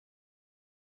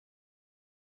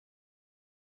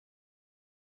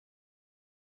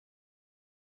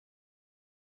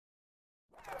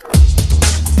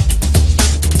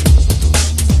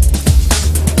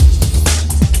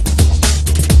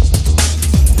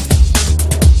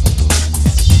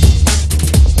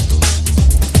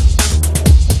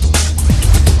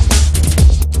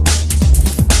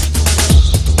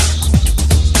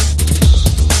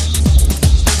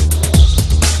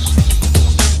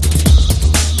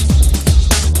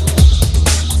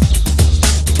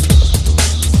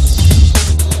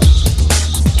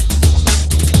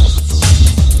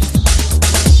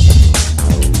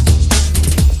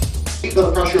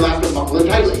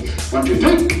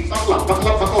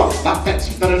lock that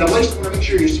seatbelt into place. I want to make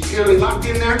sure you're securely locked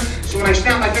in there. So when I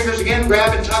snap my fingers again,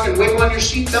 grab and tug and wiggle on your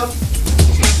seatbelt.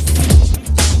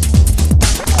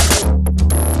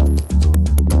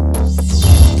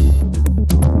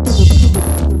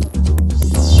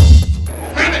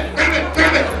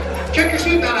 Grab it. Check your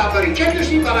seatbelt out, buddy. Check your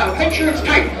seatbelt out. Make sure it's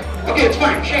tight. Okay, it's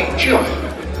fine. Shake, chill.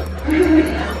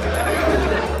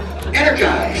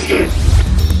 Energize. Shake it.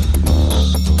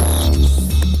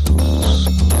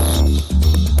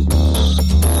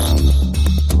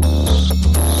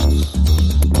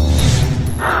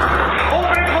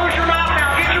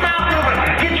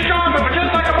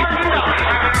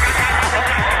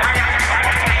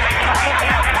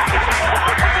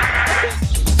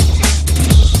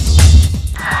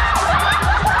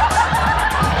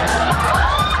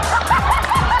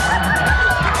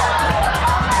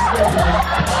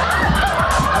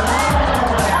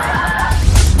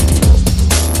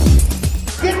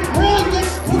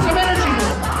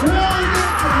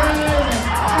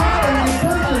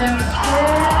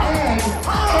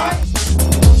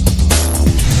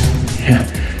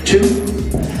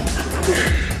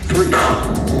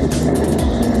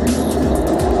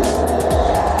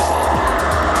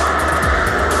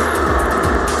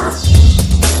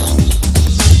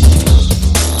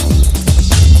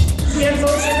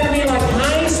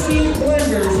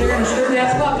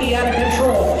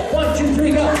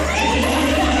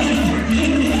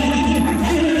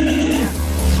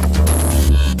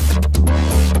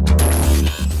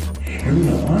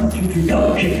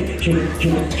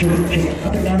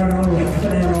 Up and down and all the way. Up and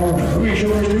down and all the way. Over your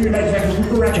shoulders, through your legs, like a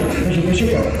super ratchet.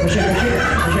 Shake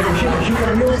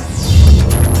it.